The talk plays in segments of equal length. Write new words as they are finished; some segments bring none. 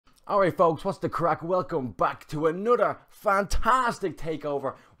Alright folks, what's the crack? Welcome back to another fantastic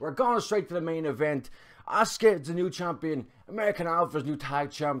takeover. We're going straight to the main event. Asuka's the new champion, American Alpha's new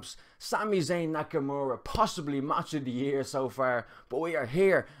tag champs, Sami Zayn Nakamura, possibly match of the year so far. But we are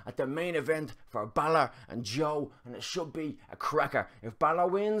here at the main event for Balor and Joe, and it should be a cracker. If Balor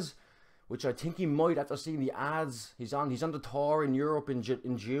wins, which I think he might after seeing the ads, he's on the tour in Europe in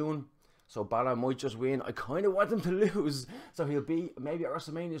June. So Balor might just win. I kind of want him to lose. So he'll be maybe at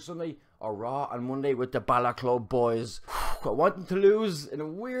WrestleMania Sunday or Raw on Monday with the Balor Club boys. I want him to lose in a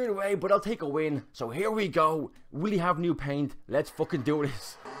weird way, but I'll take a win. So here we go. Will he have new paint? Let's fucking do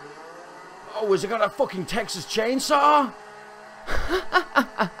this. Oh, has he got a fucking Texas chainsaw?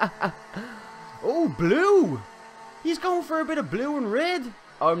 Oh, blue. He's going for a bit of blue and red.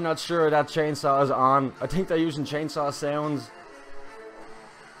 I'm not sure that chainsaw is on. I think they're using chainsaw sounds.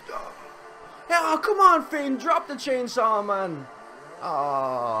 Oh, come on, Finn. Drop the chainsaw, man.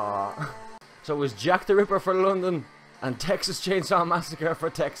 Aww. So it was Jack the Ripper for London and Texas Chainsaw Massacre for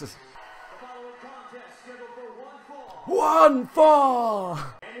Texas. One fall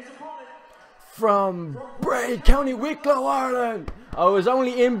from Bray, County Wicklow, Ireland. I was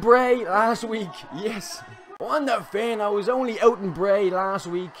only in Bray last week. Yes. Wonder Finn, I was only out in Bray last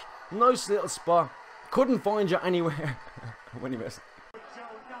week. Nice little spot. Couldn't find you anywhere. When he missed.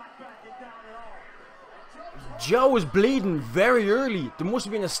 Joe was bleeding very early. There must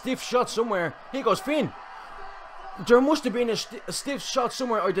have been a stiff shot somewhere. Here goes Finn. There must have been a stiff shot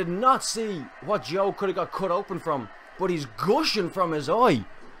somewhere. I did not see what Joe could have got cut open from. But he's gushing from his eye.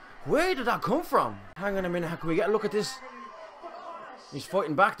 Where did that come from? Hang on a minute. Can we get a look at this? He's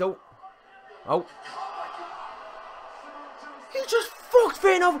fighting back though. Oh. He just fucked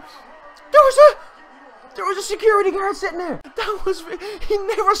Finn up. There was a security guard sitting there. He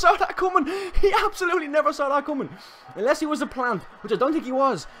never saw that coming. He absolutely never saw that coming. Unless he was a plant, which I don't think he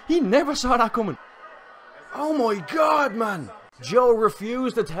was. He never saw that coming. Oh my god, man. Joe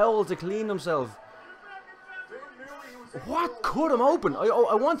refused the towel to clean himself. What cut him open?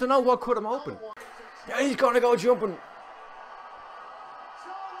 I want to know what cut him open. Yeah, he's gonna go jumping.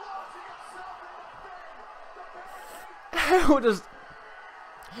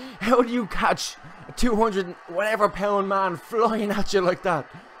 How do you catch a 200 whatever pound man flying at you like that?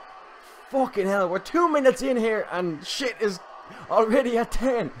 Fucking hell, we're 2 minutes in here and shit is already at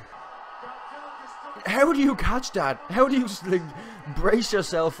 10. How do you catch that? How do you like brace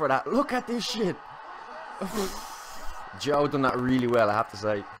yourself for that? Look at this shit. Joe done that really well, I have to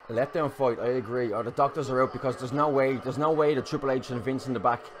say. Letdown fight, I agree. Oh, the doctors are out because there's no way that Triple H and Vince in the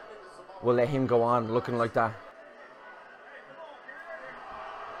back will let him go on looking like that.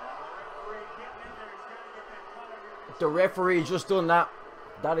 The referee just done that.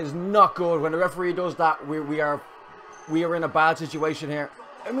 That is not good. When the referee does that, we are in a bad situation here.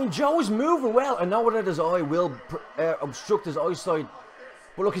 I mean, Joe is moving well. I know that his eye will obstruct his eyesight,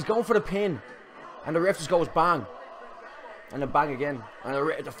 but look, he's going for the pin, and the ref just goes bang, and then bang again. And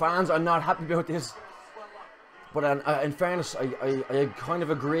the fans are not happy about this. But in fairness, I kind of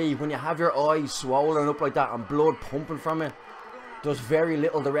agree. When you have your eye swollen up like that and blood pumping from it, there's very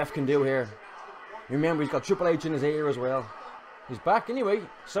little the ref can do here. Remember, he's got Triple H in his ear as well. He's back anyway.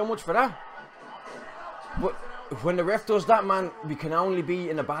 So much for that. But when the ref does that, man, we can only be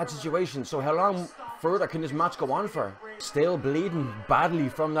in a bad situation. So how long further can this match go on for? Still bleeding badly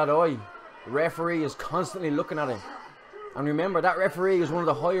from that eye. The referee is constantly looking at him. And remember, that referee is one of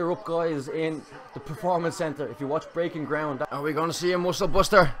the higher up guys in the Performance Center. If you watch Breaking Ground. Are we going to see a muscle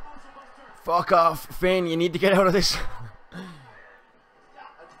buster? Fuck off, Finn. You need to get out of this.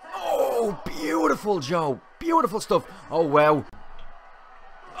 Oh, beautiful, Joe. Beautiful stuff. Oh, wow.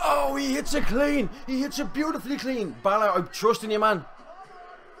 Oh, he hits it clean. He hits it beautifully clean. Balor, I'm trusting you, man.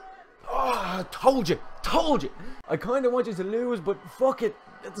 Oh, I told you. Told you. I kind of want you to lose, but fuck it.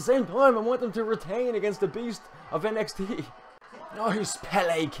 At the same time, I want them to retain against the beast of NXT. Nice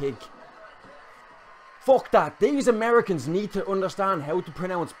Pele kick. Fuck that. These Americans need to understand how to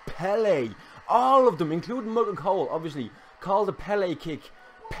pronounce Pele. All of them, including Morgan Cole, obviously, call the Pele kick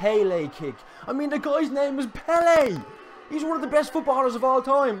Pele kick. I mean, the guy's name is Pele. He's one of the best footballers of all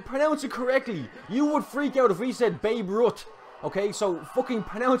time. Pronounce it correctly. You would freak out if we said Babe Ruth. Okay, so fucking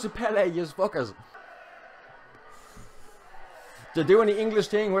pronounce it Pele, you fuckers. They're doing the English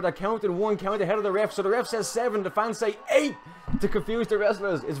thing where they're counting one count ahead of the ref. So the ref says 7, the fans say 8 to confuse the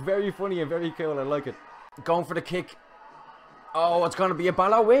wrestlers. It's very funny and very cool. I like it. Going for the kick. Oh, it's going to be a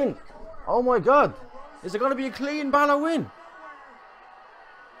Balor win. Oh my god. Is it going to be a clean Balor win?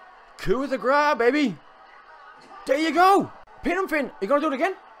 Coup de grace, baby. There you go. Pin him, Finn. Are you going to do it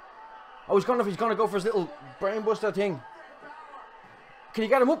again? Oh, he's gonna go for his little brainbuster thing. Can he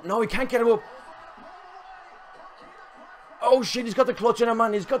get him up? No, he can't get him up. Oh shit, he's got the clutch in him,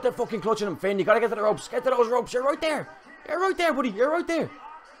 man. He's got the fucking clutch in him. Finn, you gotta get to the ropes. Get to those ropes. You're right there. You're right there, buddy. You're right there.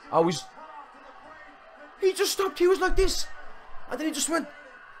 Oh, he just stopped. He was like this. And then he just went.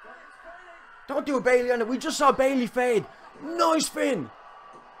 Don't do a Bailey on it. We just saw Bailey fade. Nice, Finn.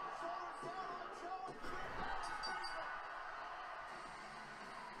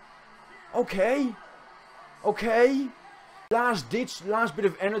 Okay. Okay. Last ditch, last bit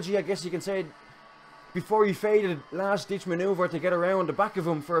of energy, I guess you can say, before he faded. Last ditch maneuver to get around the back of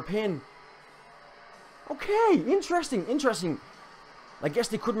him for a pin. Okay, interesting, interesting. I guess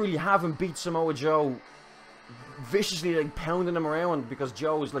they couldn't really have him beat Samoa Joe viciously, like pounding him around, because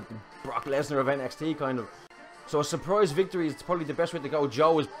Joe is like the Brock Lesnar of NXT kind of. So a surprise victory is probably the best way to go.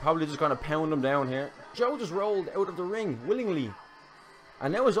 Joe is probably just going to pound him down here. Joe just rolled out of the ring willingly.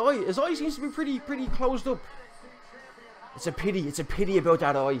 And now his eye seems to be pretty closed up. It's a pity about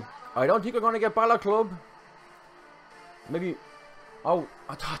that eye. I don't think we're going to get Balor Club. Maybe, oh,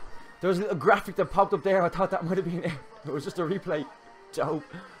 I thought, there was a little graphic that popped up there. I thought that might have been it. It was just a replay. Dope.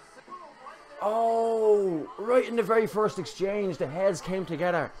 Oh, right in the very first exchange, the heads came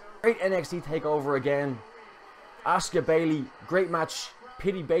together. Great NXT Takeover again. Asuka Bailey, great match.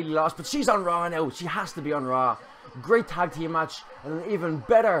 Pity Bailey lost, but she's on Raw now. She has to be on Raw. Great tag team match, and an even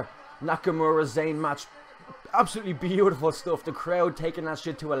better Nakamura Zayn match. Absolutely beautiful stuff. The crowd taking that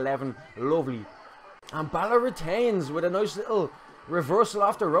shit to 11. Lovely. And Balor retains with a nice little reversal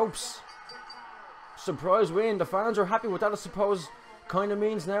off the ropes. Surprise win. The fans are happy with that, I suppose. Kind of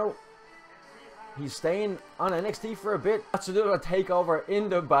means now he's staying on NXT for a bit. That's a little takeover in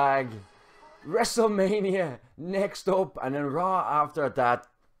the bag. WrestleMania next up, and then Raw after that.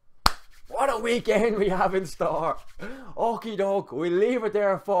 What a weekend we have in store. Okie doke, we leave it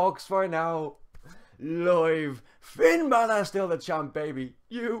there, folks, for now. Live. Finn Balor still the champ, baby.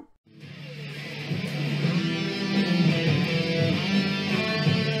 You.